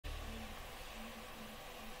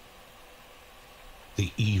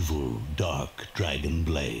the evil, dark dragon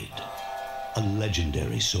blade. A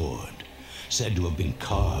legendary sword, said to have been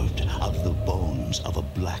carved out of the bones of a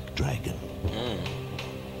black dragon.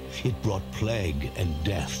 It brought plague and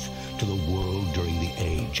death to the world during the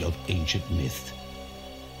age of ancient myth.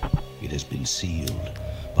 It has been sealed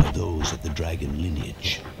by those of the dragon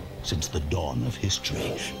lineage since the dawn of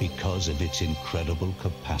history because of its incredible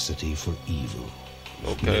capacity for evil.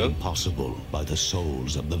 Made possible by the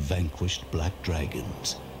souls of the vanquished black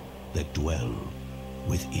dragons that dwell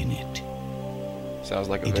within it. Sounds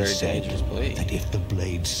like a very dangerous blade. That if the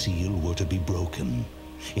blade's seal were to be broken,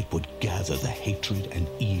 it would gather the hatred and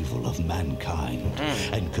evil of mankind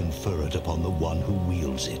and confer it upon the one who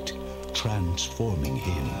wields it, transforming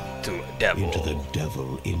him to a devil. Into the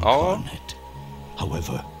devil incarnate.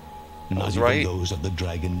 However, not even those of the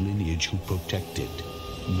dragon lineage who protect it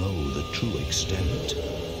know the true extent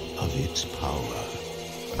of its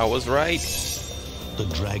power. I was right. The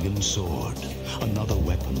dragon sword, another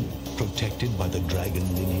weapon protected by the dragon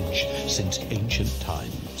lineage since ancient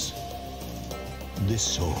times. This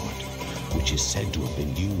sword, which is said to have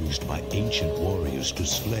been used by ancient warriors to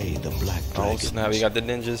slay the black dragons, now we got the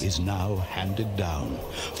ninjas, is now handed down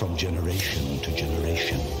from generation to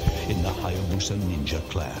generation in the Hayabusa ninja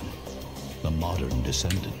clan, the modern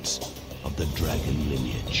descendants of the dragon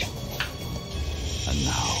lineage. And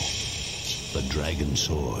now, the dragon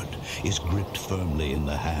sword is gripped firmly in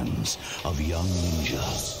the hands of young ninja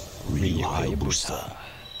Ryu Hayabusa.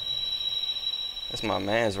 That's my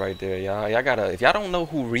man's right there, y'all. Y'all gotta, if y'all don't know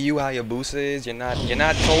who Ryu Hayabusa is, you're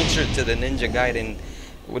not cultured to the Ninja Gaiden.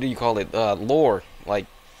 What do you call it? Lore. Like,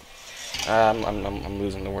 I'm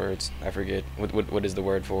losing the words. I forget. What is the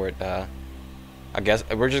word for it? I guess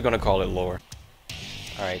we're just gonna call it lore.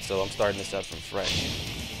 All right, so I'm starting this up from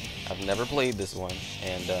fresh. I've never played this one,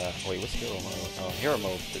 and wait, what's hero mode? Oh, hero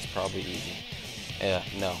mode is probably easy. Yeah,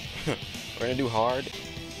 no. We're gonna do hard.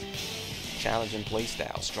 Challenging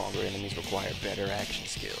playstyle. Stronger enemies require better action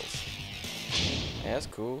skills. Yeah, that's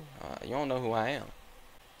cool. You don't know who I am.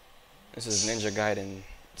 This is Ninja Gaiden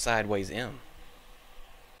Sideways M.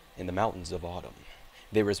 In the mountains of autumn,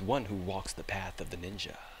 there is one who walks the path of the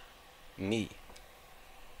ninja. Me.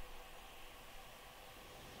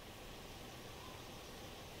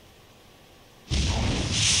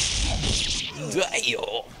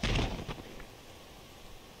 Damn.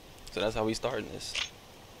 So that's how we starting this.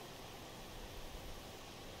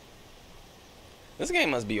 This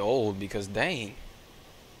game must be old because dang,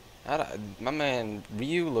 my man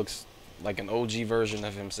Ryu looks like an OG version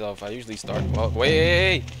of himself. I usually start. Well,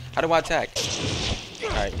 wait, how do I attack? All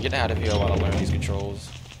right, get out of here while I learn these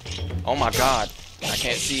controls. Oh my God, I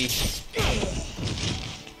can't see.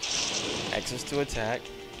 Access to attack.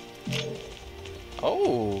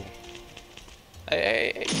 Oh.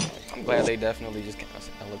 Hey, I'm glad they definitely just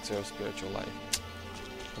elixir of spiritual life.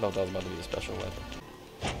 I thought that was about to be a special weapon.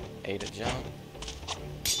 A to jump.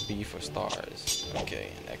 B for stars. Okay,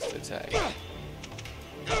 next attack.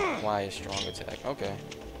 Y is strong attack. Okay.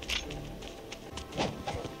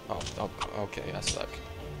 Oh, okay, I suck.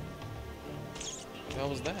 What the hell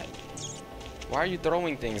was that? Why are you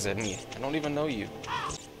throwing things at me? I don't even know you.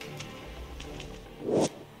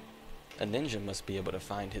 A ninja must be able to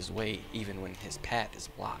find his way even when his path is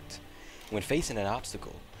blocked. When facing an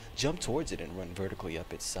obstacle, jump towards it and run vertically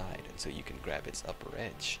up its side until you can grab its upper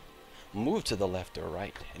edge. Move to the left or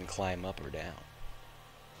right and climb up or down.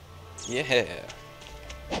 Yeah.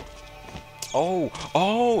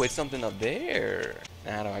 Oh, it's something up there.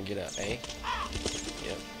 Now how do I get up, eh?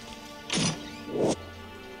 Yep.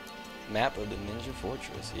 Map of the Ninja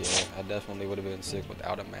Fortress. Yeah, I definitely would have been sick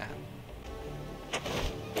without a map.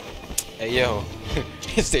 Hey yo,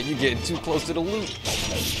 instead you getting too close to the loot.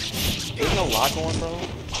 There's no lock on, bro.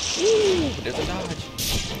 Ooh, there's a dodge.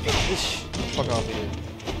 Fuck off here.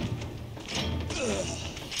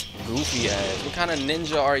 Goofy ass. What kind of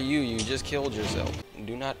ninja are you? You just killed yourself.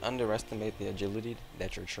 Do not underestimate the agility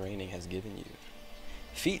that your training has given you.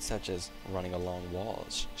 Feats such as running along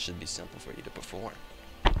walls should be simple for you to perform.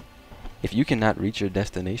 If you cannot reach your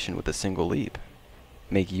destination with a single leap,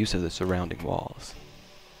 make use of the surrounding walls.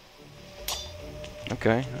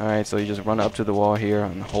 Okay, alright, so you just run up to the wall here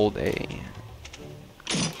and hold A.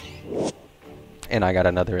 And I got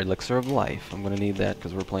another elixir of life. I'm gonna need that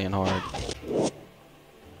because we're playing hard.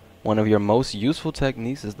 One of your most useful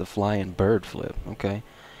techniques is the flying bird flip. Okay.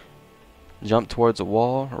 Jump towards a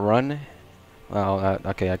wall, run. Oh,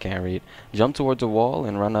 okay, I can't read. Jump towards a wall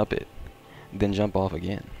and run up it. Then jump off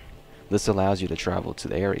again. This allows you to travel to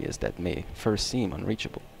the areas that may first seem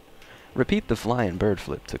unreachable. Repeat the flying bird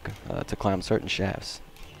flip to climb certain shafts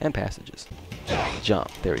and passages.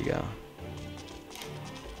 Jump. There we go.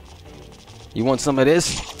 You want some of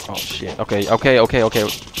this? Oh shit. Okay, okay, okay, okay.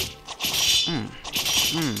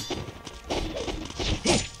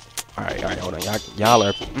 Alright, hold on. Y'all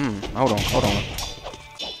are hold on.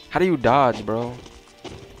 How do you dodge, bro?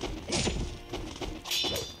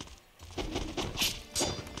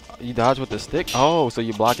 You dodge with the stick? Oh, so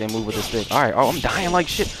you block and move with the stick. Alright, oh, I'm dying like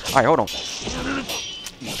shit. Alright, hold on.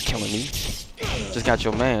 You're not killing me. Just got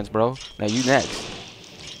your mans, bro. Now you next.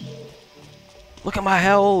 Look at my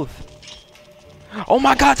health. Oh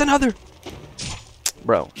my god, it's another.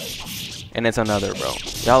 Bro. And it's another, bro.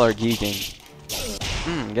 Y'all are geeking.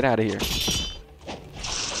 Get out of here.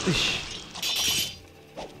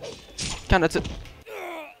 Kinda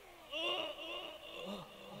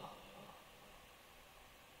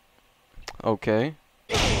okay.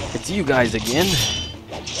 It's you guys again.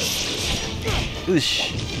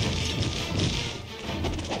 Oosh.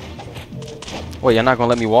 Wait, you're not gonna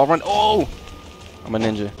let me wall run? Oh! I'm a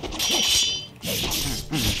ninja.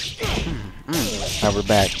 Now we're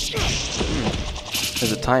back.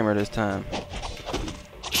 There's a timer this time.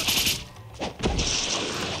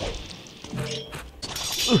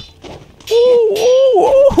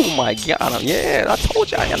 Oh my god. Yeah, I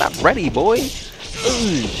told y'all you're not ready, boy.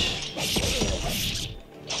 Oosh.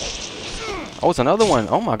 Oh, it's another one.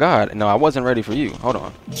 Oh my god. No, I wasn't ready for you. Hold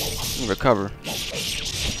on. Let me recover.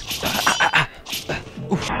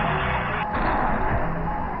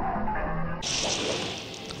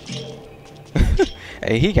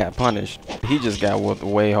 Hey, he got punished. He just got whooped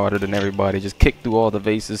way harder than everybody. Just kicked through all the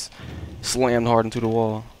vases. Slammed hard into the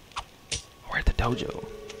wall. We're at the dojo.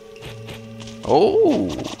 Oh!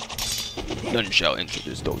 None shall enter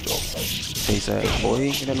this dojo. Face ass,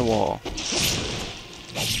 boy. Get in the wall.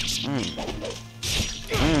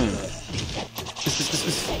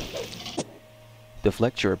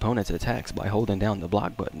 Deflect your opponent's attacks by holding down the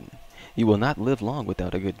block button. You will not live long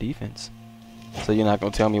without a good defense. So you're not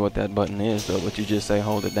going to tell me what that button is, though, but you just say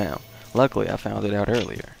hold it down. Luckily, I found it out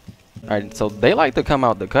earlier. Alright, so they like to come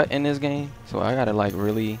out the cut in this game, so I gotta, like,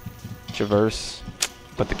 really traverse,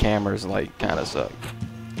 but the cameras, like, kind of suck.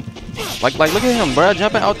 Like, look at him, bro,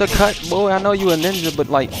 jumping out the cut. Boy, I know you a ninja, but,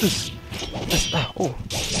 like, oh.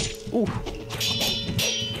 Ooh.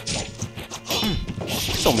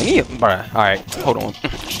 So many of them, bro. Alright, hold on.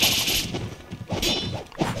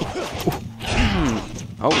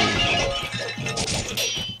 Oh.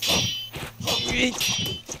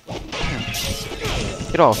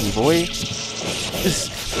 Get off me, boy.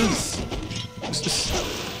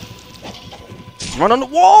 Run on the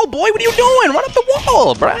wall, boy. What are you doing? Run up the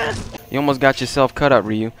wall, bruh. You almost got yourself cut up,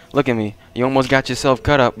 Ryu. Look at me. You almost got yourself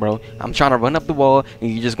cut up, bro. I'm trying to run up the wall, and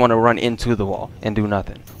you just want to run into the wall and do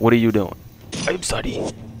nothing. What are you doing? I'm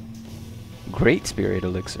studying. Great Spirit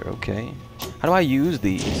Elixir, okay. How do I use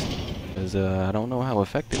these? Because I don't know how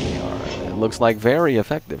effective they are. It looks like very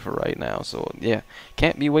effective for right now, so yeah.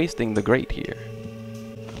 Can't be wasting the great here.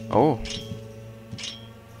 Oh.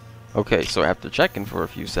 Okay, so after checking for a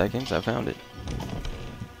few seconds, I found it.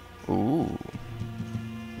 Ooh.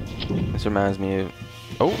 This reminds me of...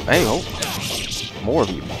 Oh, hey, oh. More of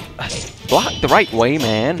you. Block the right way,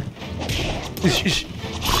 man.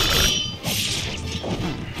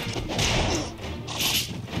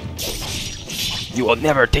 You will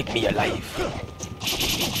never take me alive.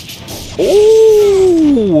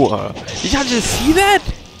 Oh! Did y'all just see that?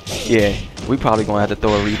 Yeah, we probably gonna have to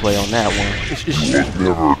throw a replay on that one. You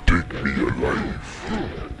will never take me alive.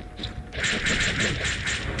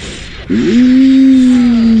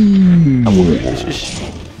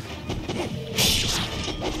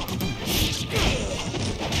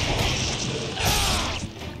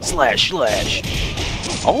 Slash, slash.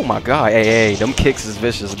 Oh my god, hey, them kicks is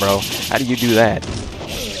vicious, bro. How do you do that?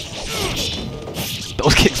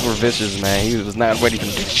 Those kicks were vicious, man. He was not ready for...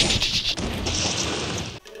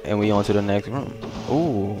 And we on to the next room.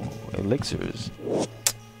 Ooh, elixirs.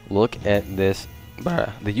 Look at this.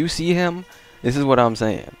 Bruh, do you see him? This is what I'm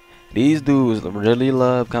saying. These dudes really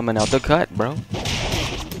love coming out the cut, bro.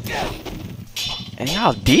 And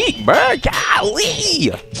y'all deep, bruh.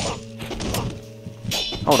 Golly!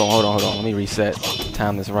 Hold on. Let me reset.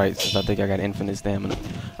 Time this right, since I think I got infinite stamina.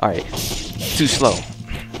 Alright. Too slow.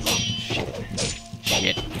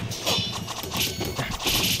 Shit.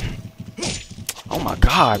 Oh my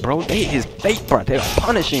god, bro. They is fake, bro. They're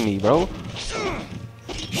punishing me, bro.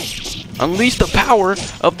 Unleash the power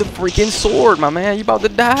of the freaking sword, my man. You about to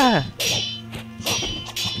die.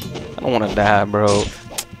 I don't want to die, bro.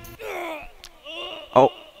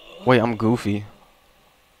 Oh. Wait, I'm goofy.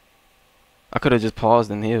 I could have just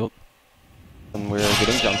paused and healed. And we're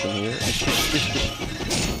getting jumped in here.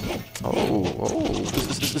 Oh.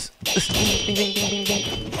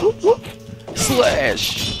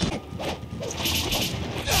 slash.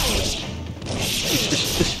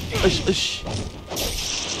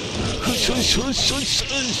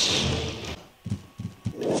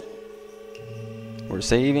 We're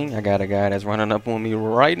saving. I got a guy that's running up on me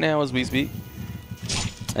right now as we speak.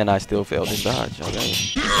 And I still failed his dodge.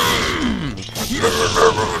 Okay.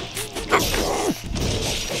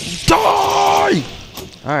 Die!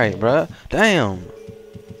 Alright, bruh. Damn.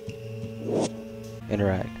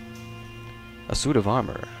 Interact. A suit of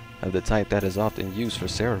armor of the type that is often used for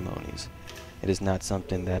ceremonies. It is not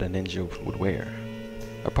something that a ninja would wear.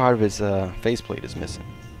 A part of its faceplate is missing.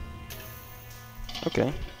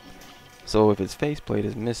 Okay. So if its faceplate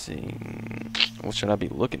is missing, what should I be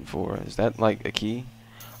looking for? Is that like a key?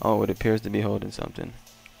 Oh, it appears to be holding something.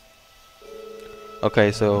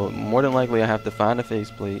 Okay, so more than likely I have to find a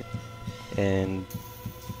faceplate and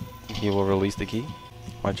he will release the key.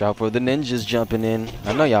 Watch out for the ninjas jumping in.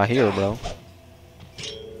 I know y'all here, bro.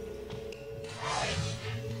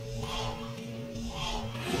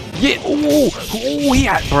 Yeah, ooh,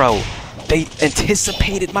 yeah, bro. They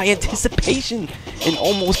anticipated my anticipation and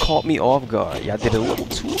almost caught me off guard. Y'all did it a little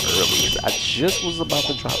too early. I just was about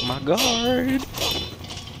to drop my guard.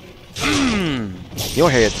 Your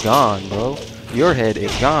head's gone, bro. Your head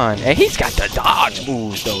is gone. And he's got the dodge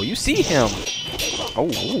moves, though. You see him. Oh,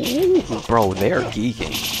 ooh, bro, they're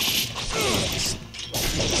geeking.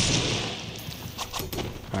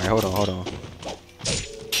 Alright, hold on.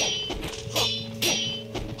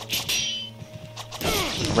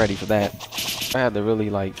 I'm ready for that. I had to really,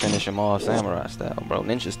 like, finish him off samurai style, bro.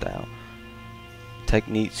 Ninja style.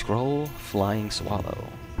 Technique scroll, flying swallow.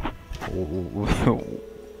 Ooh.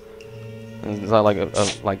 Is that like a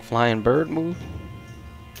like flying bird move?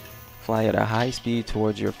 Fly at a high speed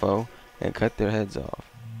towards your foe and cut their heads off.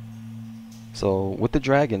 So with the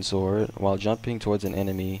dragon sword, while jumping towards an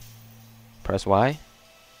enemy, press Y.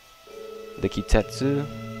 The kitetsu,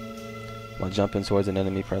 while jumping towards an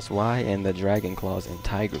enemy, press Y, and the dragon claws and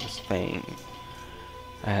tiger's fang.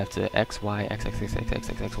 I have to X, Y, X, X, X, X, X,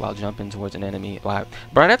 X, X while jumping towards an enemy. Bro,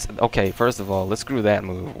 that's okay. First of all, let's screw that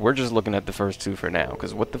move. We're just looking at the first two for now,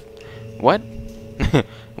 because what?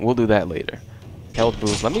 We'll do that later. Health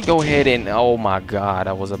boost. Let me go ahead and, oh my god,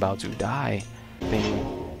 I was about to die.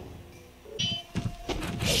 Oh,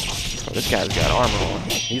 this guy's got armor on.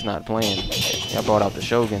 He's not playing. I brought out the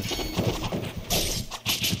Shogun.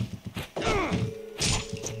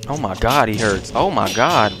 Oh my god, he hurts. Oh my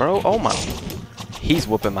god, bro. Oh my. He's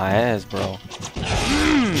whooping my ass, bro.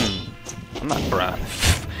 I'm not, bruh.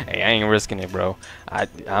 Hey, I ain't risking it, bro.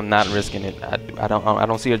 I'm not risking it. I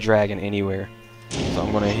don't see a dragon anywhere. So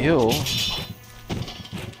I'm gonna heal.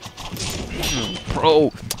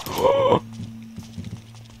 Bro.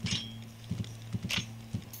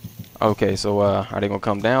 Okay, so are they gonna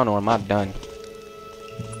come down or am I done?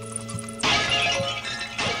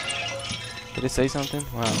 Did it say something?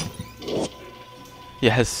 Wow.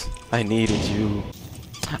 Yes, I needed you.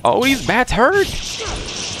 Oh, these bats hurt.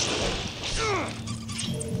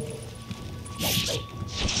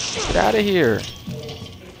 Get out of here.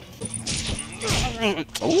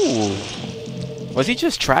 Ooh. Was he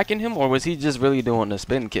just tracking him or was he just really doing the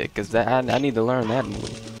spin kick? Because I need to learn that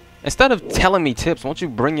move. Instead of telling me tips, won't you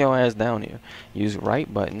bring your ass down here? Use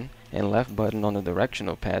right button and left button on the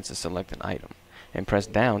directional pad to select an item. And press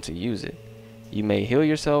down to use it. You may heal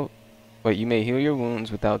yourself, but you may heal your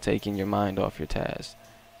wounds without taking your mind off your task.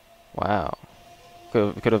 Wow.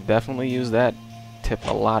 Could have definitely used that tip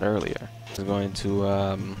a lot earlier. I'm going to,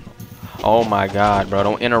 oh my god, bro,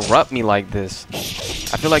 don't interrupt me like this.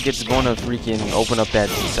 I feel like it's going to freaking open up that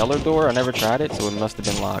cellar door. I never tried it, so it must have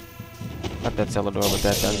been locked. Not that cellar door, but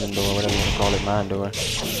that dungeon door, whatever you want to call it, mine door.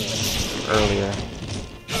 Earlier.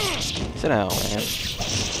 Sit down, man.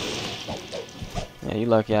 Yeah, you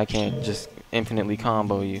lucky I can't just infinitely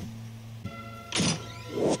combo you.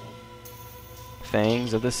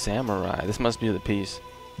 Fangs of the Samurai. This must be the piece.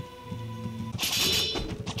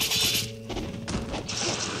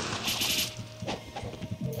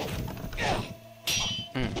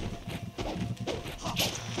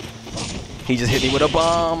 He just hit me with a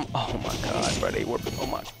bomb. Oh my god, bro. They were. Oh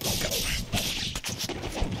my god.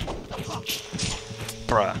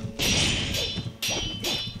 Bruh.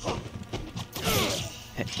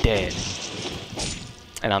 Dead.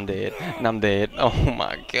 And I'm dead. And I'm dead. Oh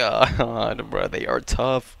my god, bro. They are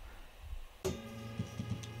tough.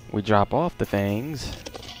 We drop off the fangs.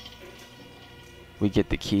 We get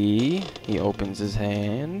the key. He opens his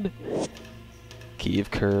hand. Key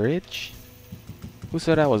of courage. Who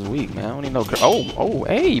said I was weak, man? I don't even know. Oh,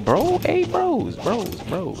 hey, bro. Hey, bros.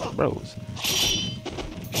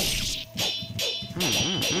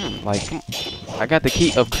 Like, I got the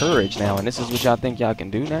key of courage now, and this is what y'all think y'all can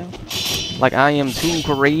do now? Like, I am too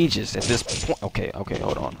courageous at this point. Okay,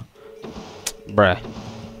 hold on. Bruh.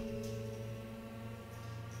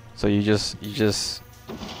 So you just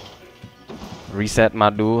reset my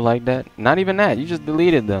duel like that? Not even that, you just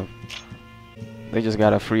deleted them. They just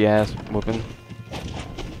got a free ass whooping.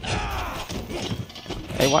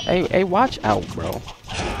 Hey, watch out, bro.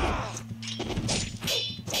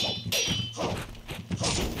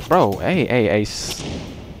 Bro, hey.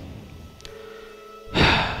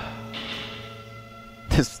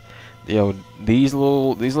 Yo, these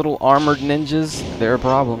little armored ninjas, they're a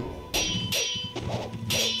problem.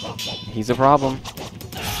 He's a problem.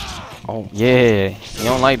 Oh yeah, you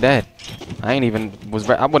don't like that. I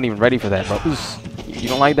wasn't even ready for that, bro. You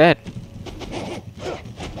don't like that?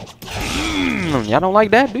 Y'all don't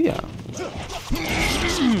like that, do y'all?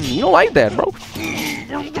 You don't like that, bro.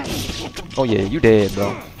 Oh yeah, you dead,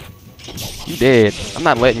 bro. You dead. I'm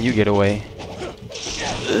not letting you get away.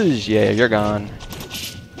 Yeah, you're gone.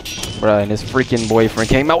 Bruh, and his freaking boyfriend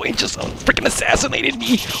came out and just freaking assassinated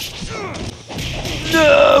me.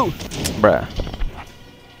 No! Bruh.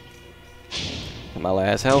 My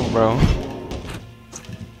last health, bro.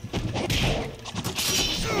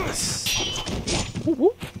 Woo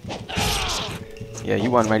 -woo. Yeah,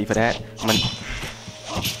 you weren't ready for that.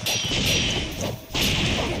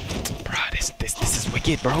 Bruh, this is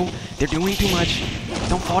wicked, bro. They're doing too much.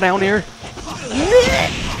 Don't fall down there.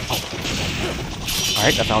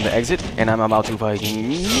 Alright, I found the exit, and I'm about to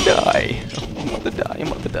fucking die. I'm about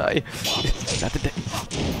to die. Not to die.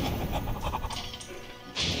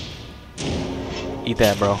 Eat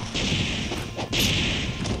that, bro.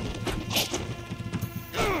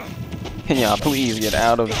 Can y'all please get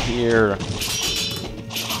out of here?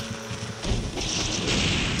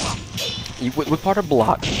 What part of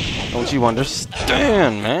block don't you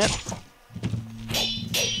understand, man?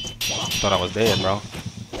 Thought I was dead, bro.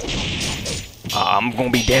 I'm gonna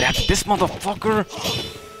be dead after this motherfucker.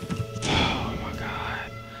 Oh my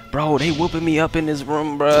god. Bro, they whooping me up in this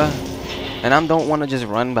room, bruh. And I don't want to just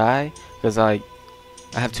run by, because like,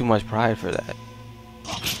 I have too much pride for that.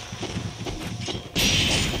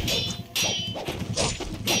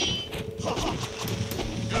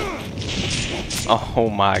 Oh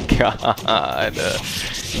my god.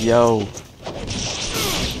 Yo.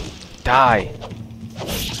 Die.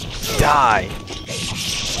 Die.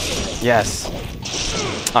 Yes.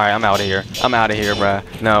 Alright, I'm out of here. I'm out of here, bruh.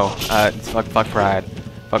 No. Fuck pride.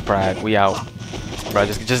 Fuck pride. We out. Bruh,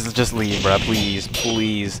 just leave, bruh. Please.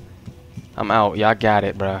 Please. I'm out. Y'all got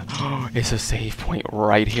it, bruh. It's a save point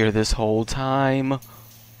right here this whole time.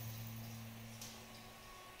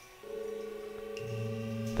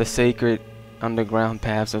 The sacred underground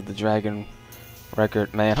paths of the dragon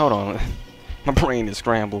record. Man, hold on. My brain is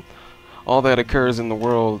scrambled. All that occurs in the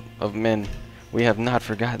world of men. We have not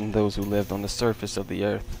forgotten those who lived on the surface of the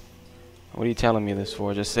earth. What are you telling me this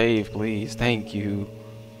for? Just save, please. Thank you.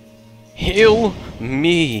 Heal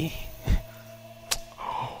me.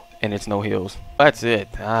 And it's no heals. That's it.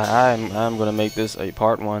 I'm gonna make this a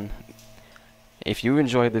part 1. If you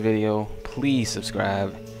enjoyed the video, please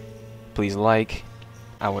subscribe. Please like.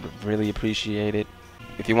 I would really appreciate it.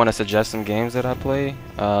 If you want to suggest some games that I play,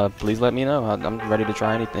 please let me know. I'm ready to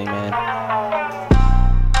try anything, man.